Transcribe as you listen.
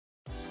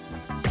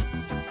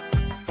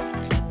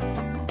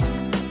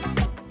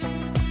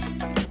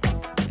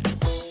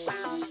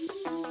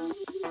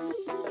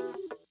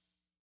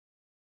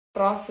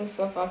Process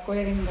of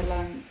acquiring the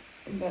land.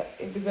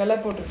 If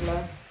developer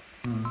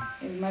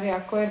இது மாதிரி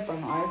acquire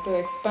பண்ணோம். I have to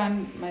expand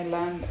my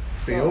land.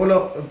 So எவ்வளோ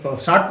இப்போ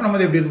ஸ்டார்ட்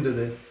பண்ணும்போது எப்படி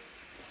இருந்தது?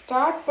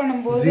 ஸ்டார்ட்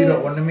பண்ணும்போது ஜீரோ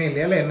ஒண்ணுமே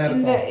இல்லையா என்ன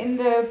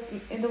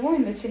இருக்கும்? இதுவும்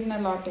இந்த சின்ன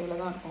லாட் இவ்வளோ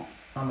தான் இருக்கும்.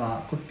 ஆமா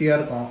குட்டியா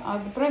இருக்கும்.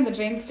 அதுக்கப்புறம் இந்த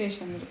ட்ரெயின்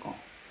ஸ்டேஷன் இருக்கும்.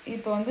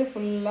 இப்போ வந்து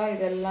ஃபுல்லா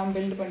இதெல்லாம்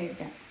பில்ட்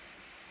பண்ணியிருக்கேன்.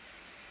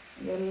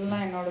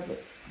 இதெல்லாம் என்னோடது.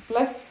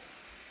 ப்ளஸ்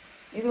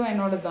இதுவும்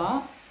என்னோடது தான்.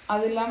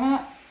 அது இல்லாமல்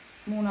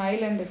 3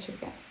 ஐலாண்ட்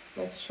வச்சுருக்கேன்.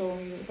 Let's show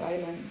you the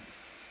island.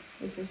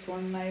 This is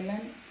one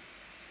island.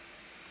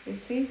 You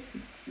see,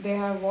 they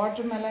have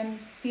watermelon,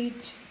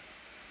 peach,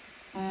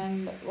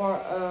 and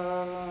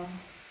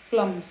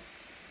plums.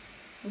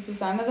 This is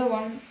another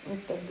one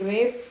with the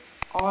grape,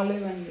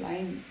 olive, and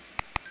lime.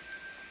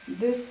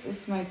 This is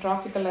my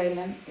tropical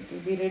island. It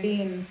will be ready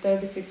in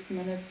 36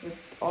 minutes with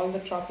all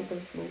the tropical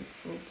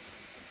fruits.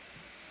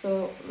 So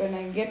when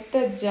I get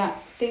the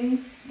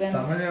things, then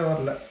தமிழே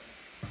வரல.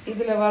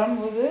 இதில்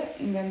வரும்போது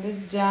இங்கே வந்து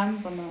jam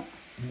பண்ணுவேன்.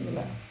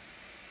 இதில்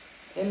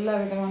எல்லா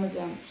விதமான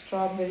jam,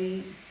 strawberry,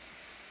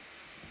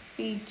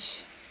 beach,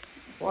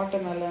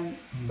 watermelon,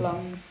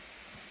 plums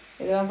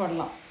இதெல்லாம்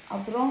பண்ணலாம்.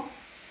 அப்புறம்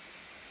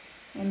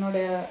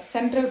என்னுடைய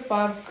சென்ட்ரல்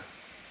பார்க்,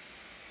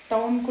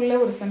 டவுனுக்குள்ளே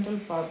ஒரு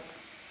சென்ட்ரல் பார்க்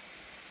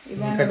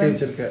இதான்.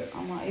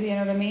 ஆமாம், இது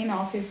என்னோட மெயின்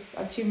ஆஃபீஸ்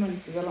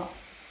அச்சீவ்மெண்ட்ஸ்.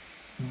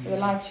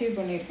 இதெல்லாம் அச்சீவ்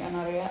பண்ணியிருக்கேன்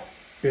நிறையா.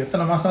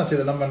 எத்தனை மாதம் ஆச்சு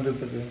இதெல்லாம்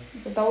பண்ணுறதுக்கு?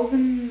 இப்போ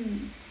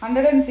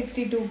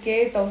 $162K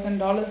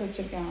 $1000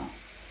 வச்சுருக்கேன்.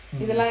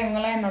 இதெல்லாம்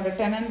இவங்கெல்லாம் என்னோட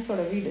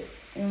டெனன்ஸோட வீடு.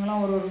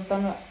 இவங்கெல்லாம்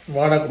ஒருத்தங்க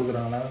வாடகை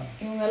கொடுக்குறாங்களா?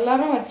 இவங்க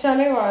எல்லாரும்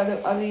வச்சாலே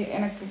அது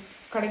எனக்கு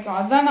கிடைக்கும்.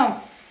 அதுதான்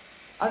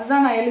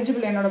நான்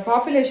எலிஜிபிள். என்னோட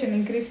பாப்புலேஷன்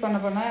இன்க்ரீஸ்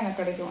பண்ண எனக்கு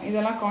கிடைக்கும்.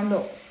 இதெல்லாம்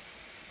காண்டோ,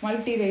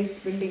 மல்டி ரைஸ்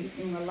பில்டிங்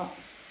இவங்கெல்லாம்.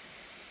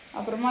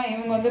 அப்புறமா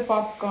இவங்க வந்து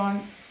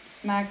பாப்கார்ன்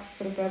ஸ்நாக்ஸ்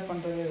ப்ரிப்பேர்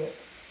பண்ணுறது.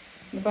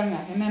 இது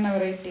பாருங்கள் என்னென்ன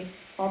variety: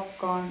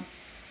 popcorn,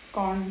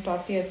 corn,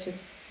 டார்டியா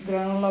chips,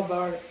 granola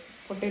பார்,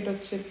 பொட்டேட்டோ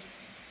சிப்ஸ்,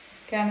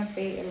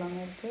 கேனப்பே எல்லாமே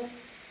இருக்குது.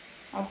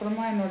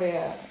 அப்புறமா என்னுடைய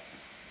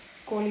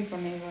கோழி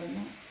பண்ணை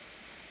வரணும்.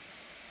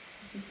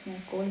 This is my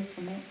கோழி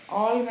பண்ணை.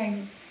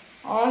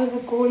 All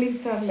the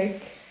கோழிஸ் are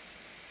like,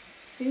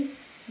 see,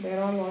 they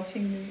are all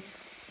watching me.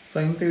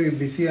 Sainthavi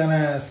பிஸியான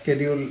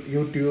ஸ்கெடியூல்,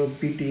 யூடியூப்,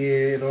 பிடிஏ,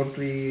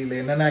 ரோட்டரி இல்லை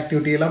என்னென்ன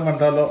ஆக்டிவிட்டி எல்லாம்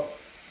பண்ணுறாலோ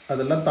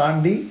அதெல்லாம்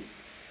தாண்டி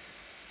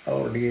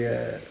அவருடைய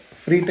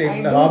ஃப்ரீ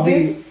டைமில் ஹாபி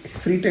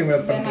ஃப்ரீ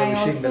டைமில் பண்ணுற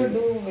விஷயங்கள். I also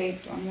do, wait,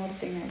 one more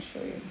thing I'll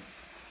show you.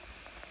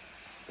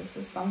 This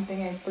is something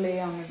I play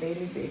on a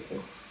daily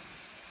basis.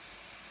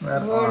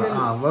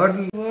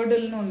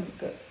 வேர்டில்னு ஒன்று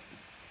இருக்குது.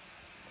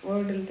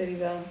 வேர்டில்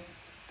தெரியுதா?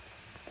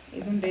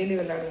 இதுவும் டெய்லி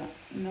விளையாடுவேன்.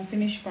 இன்னும்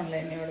ஃபினிஷ் பண்ணல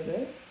என்னையோடது.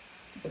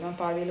 இப்போ தான்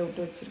பாதியில்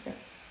விட்டு வச்சுருக்கேன்.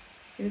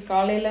 இது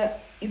காலையில்,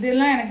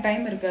 இதெல்லாம் எனக்கு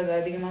டைம் இருக்காது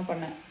அதிகமாக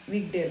பண்ண.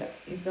 வீக் டேயில்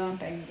இதுதான்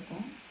டைம்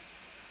இருக்கும்.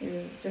 இது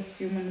ஜஸ்ட்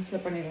ஃபியூ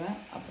மினிட்ஸில் பண்ணிடுவேன்.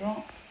 அப்புறம்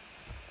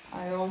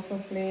I also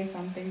play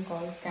something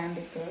call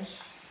candy crush.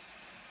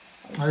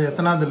 அது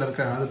எத்தனாவதுல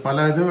இருக்கு? அது பல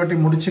இது வாட்டி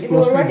முடிச்சு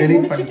க்ளோஸ் பண்ணி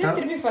டெலீட் பண்ணிட்டேன்.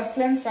 திருப்பி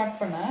ஃபர்ஸ்ட்லேருந்து ஸ்டார்ட்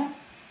பண்ணேன்.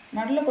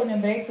 நடுவில்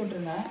கொஞ்சம் பிரேக்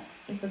விட்டுருந்தேன்.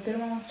 இப்போ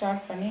திரும்பவும்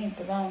ஸ்டார்ட் பண்ணி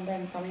இப்போ தான் வந்து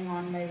I'm coming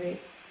on my way.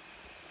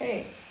 Hey,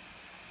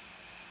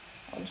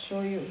 I'll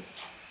show you.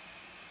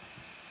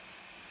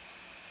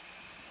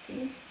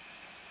 See,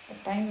 the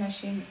time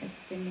machine is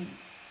spinning.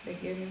 They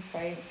gave me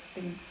 5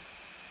 things.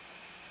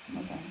 No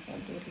thanks,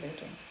 I'll do it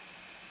later.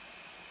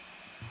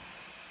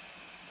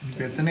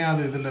 இப்போ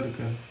எத்தனையாவது இதில்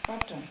இருக்கு?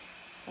 காட்டுறேன்.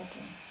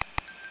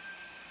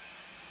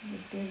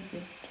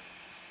 gift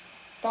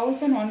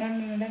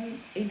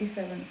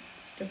 1187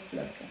 ஸ்டெப்ல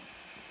இருக்கு.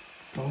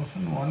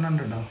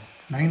 1100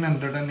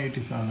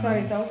 987.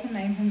 சாரி,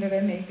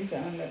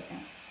 1987ல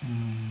இருக்கேன்.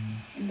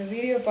 இந்த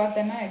வீடியோ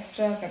பார்த்தேன்னா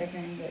எக்ஸ்ட்ரா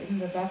கிடைக்கும்.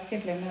 இந்த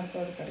பாஸ்கெட்ல என்ன இருக்கோ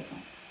அது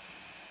கிடைக்கும்.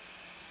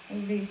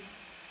 எப்படி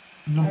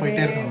இன்னும்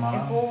போயிட்டே இருக்கணுமா?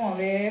 போவோம்,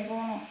 அப்படியே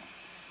போகணும்.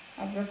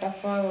 அப்புறம்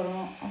டஃப்பாக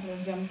வரும், அப்புறம்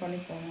ஜம்ப் பண்ணி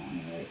போகணும்.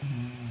 அந்த மாதிரி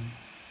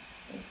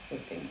it's a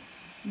thing.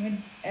 Mid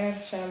air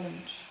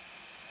challenge.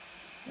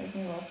 Let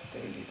me watch the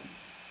video.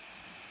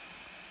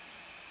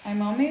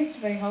 I'm amazed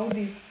by how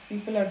these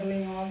people are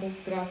doing all these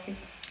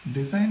graphics.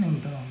 Designing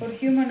the ஒரு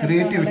ஹியூமன்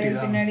creativity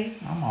பின்னாடி.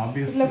 ஆமா,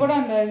 obviously. இதுல கூட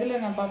அந்த இதுல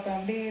நான் பார்ப்பேன்,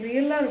 அப்படியே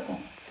ரியலா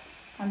இருக்கும்.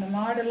 அந்த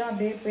மாடெல்லாம்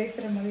அப்படியே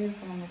பேசுற மாதிரி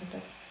இருக்கும் நம்ம கிட்ட.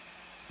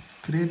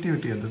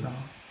 Creativity அதுதான்.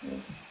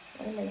 Yes,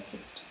 I like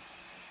it.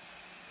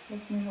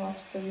 Let me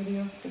watch the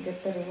video to get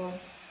the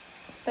rewards.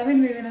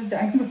 தவின் விவினை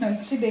join பண்ண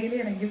வச்சு டெய்லி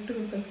எனக்கு gift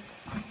கொடுக்க.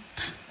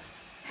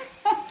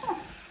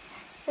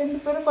 ரெண்டு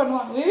பேரும்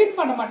பண்ணுவாங்க. விவின்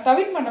பண்ண மாட்டா,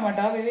 தவின் பண்ண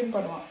மாட்டா, விவின்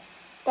பண்ணுவான்.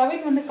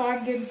 தவின் வந்து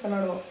கார்ட் கேம்ஸ்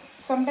விளையாடுவோம்.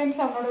 சம்டைம்ஸ்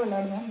அவனோட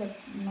விளையாடுவேன், but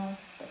not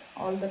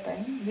all the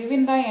time.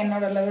 விவின் தான்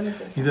என்னோட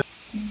லெவலுக்கு.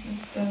 This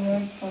is the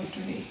word for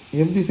today.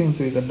 எப்படி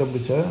Sainthavi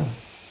கண்டுபிடிச்சா?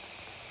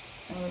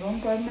 ரொம்ப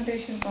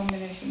பெர்மிட்டேஷன்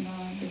காம்பினேஷன்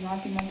தான். இப்படி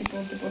மாற்றி மாற்றி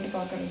போட்டு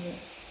பார்க்கறது.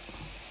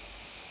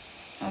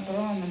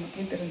 அப்புறம்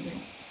நமக்கு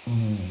தெரிஞ்சிடும்.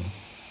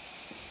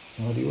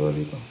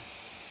 அறிவாளி தான்.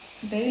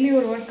 டெய்லி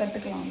ஒரு வேர்ட்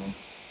கற்றுக்கலாங்க.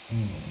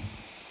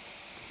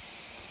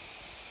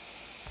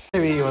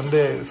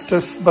 வந்து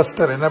ஸ்ட்ரெஸ்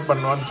பஸ்டர் என்ன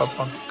பண்ணுவான்னு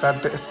பார்ப்போம்.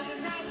 காட்டு.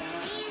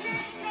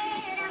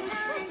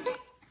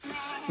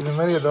 இது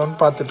மாதிரி ஏதோ ஒன்று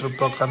பார்த்துட்டு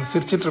இருப்போம். உட்காந்து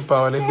சிரிச்சிட்டு இருப்பா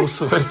அவளே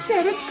லூசு.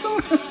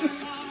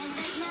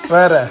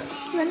 வேற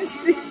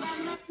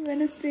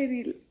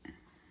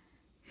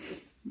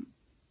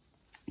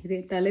இதே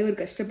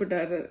தலைவர்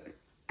கஷ்டப்பட்டாரு.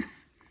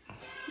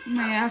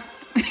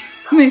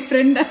 My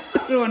friend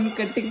after one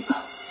cutting.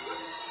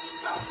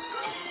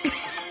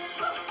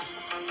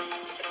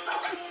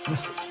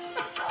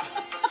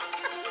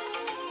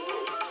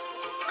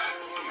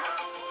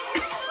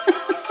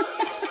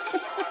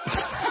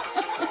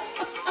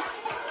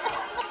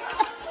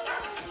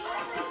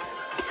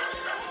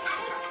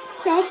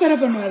 Stop வேற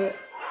பண்ணுவாரு.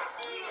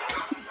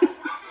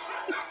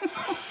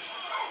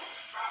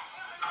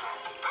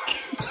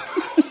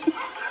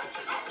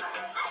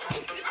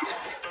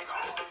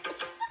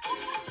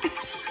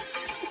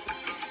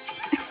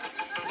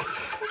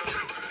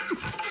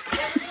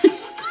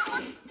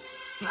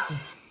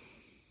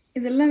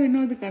 இதெல்லாம்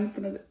வினோதுக்கு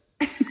அனுப்புனது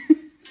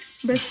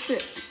பெஸ்ட்.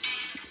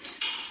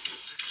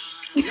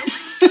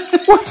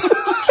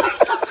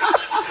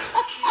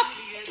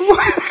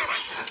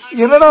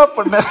 என்னடா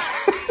பண்ண?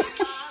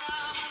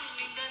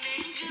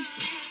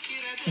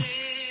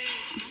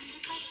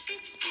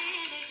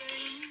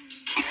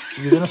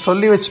 இதுன்னு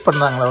சொல்லி வச்சு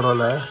பண்றாங்களா?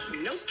 ஒருவேளை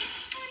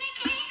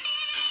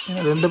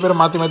ரெண்டு பேரும்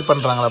மாத்தி மாத்தி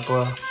பண்றாங்களா? அப்போ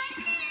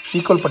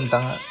ஈக்குவல்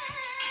பண்ணிட்டாங்க.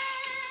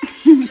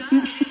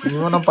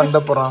 இவனும் பண்ண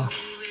போறான்.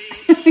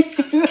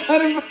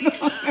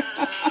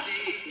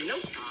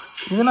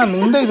 இது நான்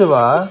இந்த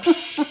இதுவா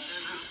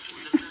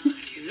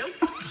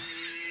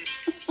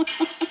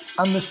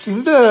அந்த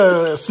இந்த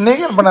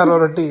ஸ்னேகர் பண்ணார்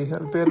ஒரு வாட்டி.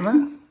 அது பேர் என்ன?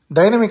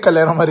 டைனமிக்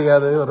கல்யாணம் மாதிரி.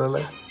 அது ஒரு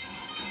வேலை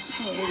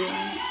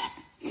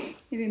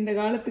இது இந்த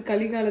காலத்து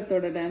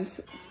கலிகாலத்தோட டான்ஸ்.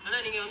 ஆனா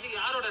நீங்க வந்து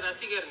யாரோட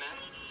ரசிகர்னா?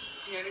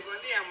 எனக்கு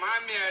வந்து என்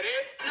மாமியாரு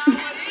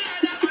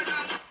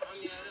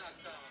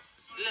அக்கா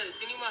இல்ல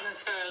சினிமா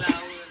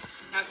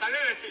நான் தலை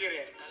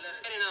ரசிகரே.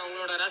 சரி, நான்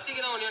உங்களோட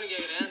ரசிகனா ஒன்னு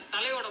கேக்குறேன்.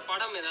 தலையோட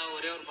படம் ஏதாவது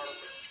ஒரே ஒரு படம்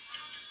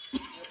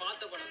நீங்க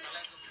பார்த்த படம்.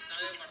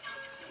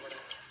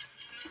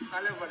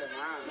 தலை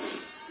படமா?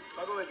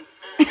 பகவதி.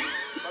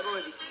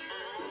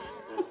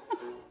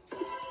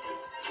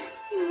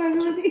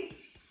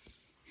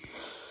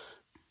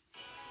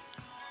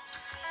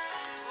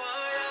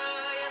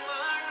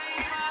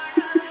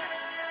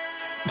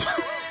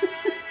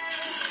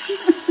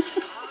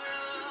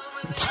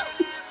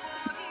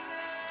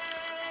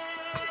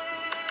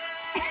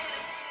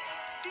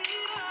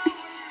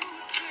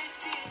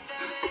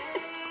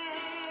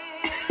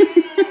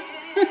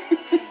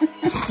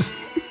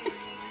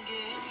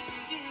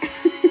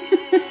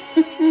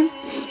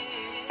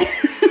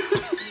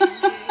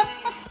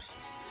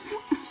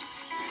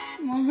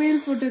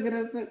 Mobile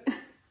photographer.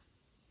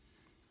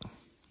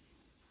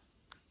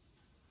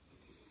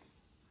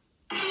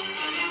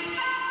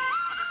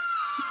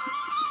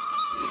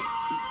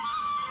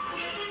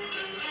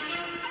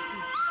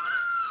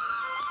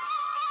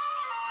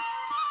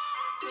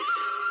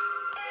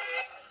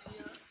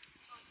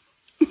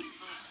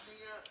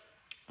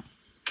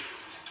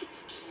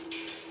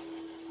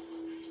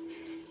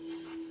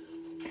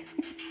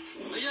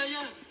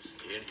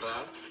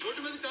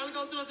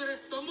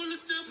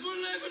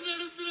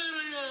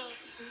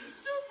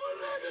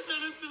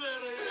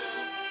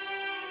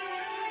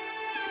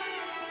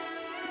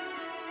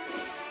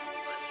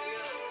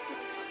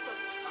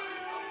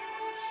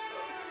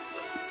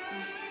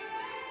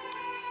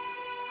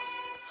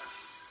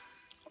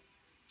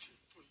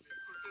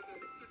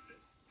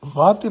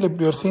 வாத்தியில்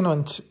இப்படி ஒரு சீன்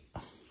வந்துச்சு.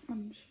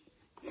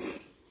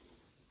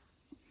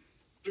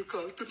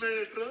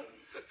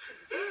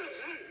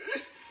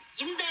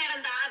 இந்த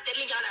இடம் தான்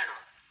தெரியல.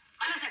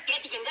 மனச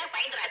கேட்டிக்கங்க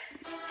பயந்துறாரு.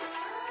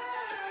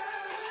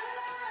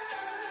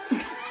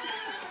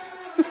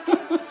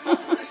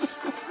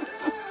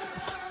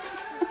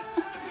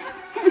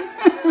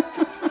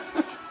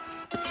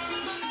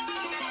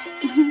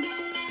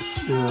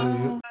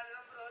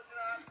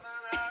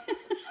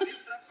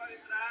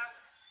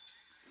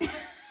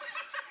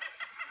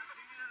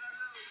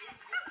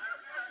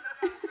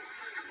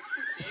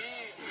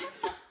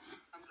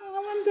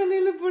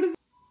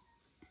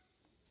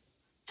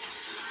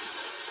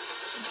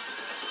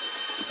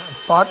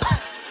 பாட்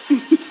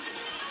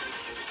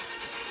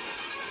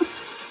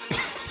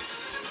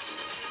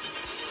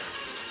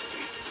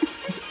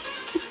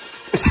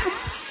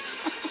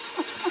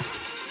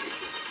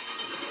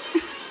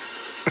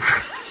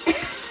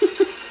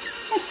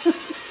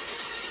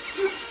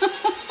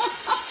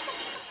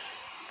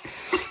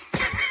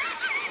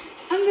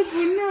அந்த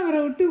பொண்ணு அவரை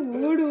விட்டு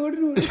ஓடு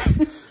ஓடு.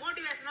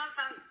 மோட்டிவேஷனல்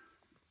சாங்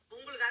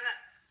உங்களுக்காக.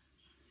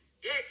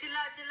 ஏ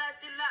சில்லா சில்லா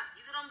சில்லா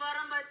இது ரொம்ப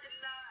ரொம்ப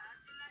சில்லா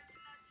சில்லா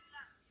சில்லா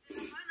சில்லா இது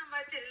ரொம்ப ரொம்ப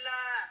சில்லா.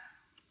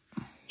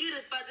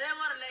 இருப்பதே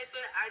ஒரு லைஃப்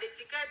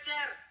அடிச்சு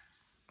கச்சேர்.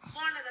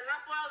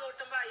 போனதெல்லாம் போக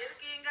விட்டோம்பா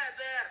எதுக்கு இங்க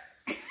பேர்.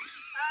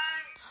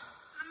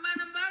 நம்ம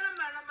நம்ம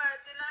நம்ம நம்ம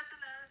சில்லா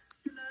சில்லா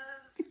சில்லா.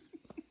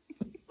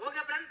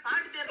 ஓகே ஃப்ரெண்ட்,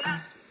 பாட்டு தெரியல.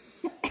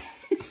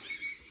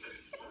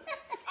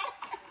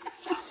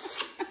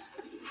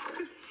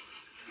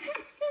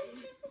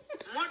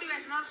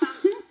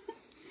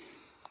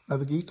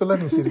 அதுக்கு ஈக்குவலா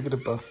நீ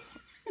சிரிக்கிறப்பா.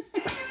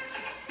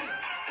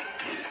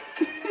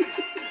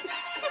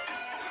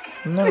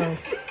 என்ன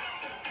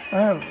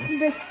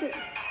பெஸ்ட்.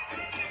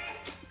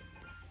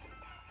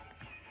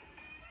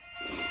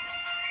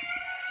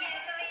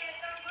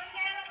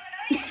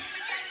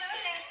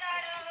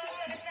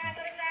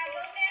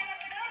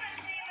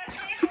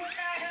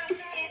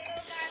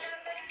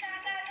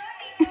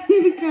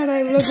 இதுக்காடா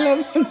இவ்வளோ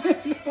club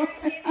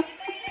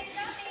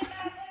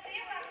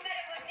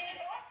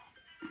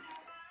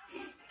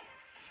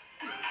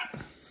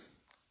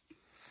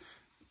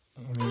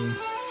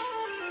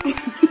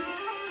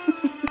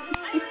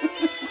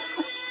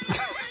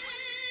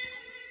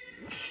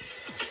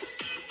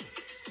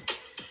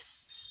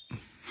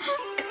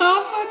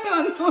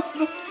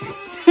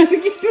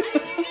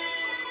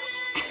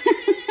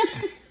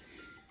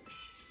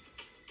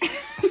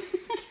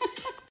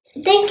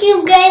Thank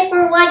you guys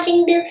for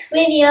watching this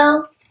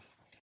video.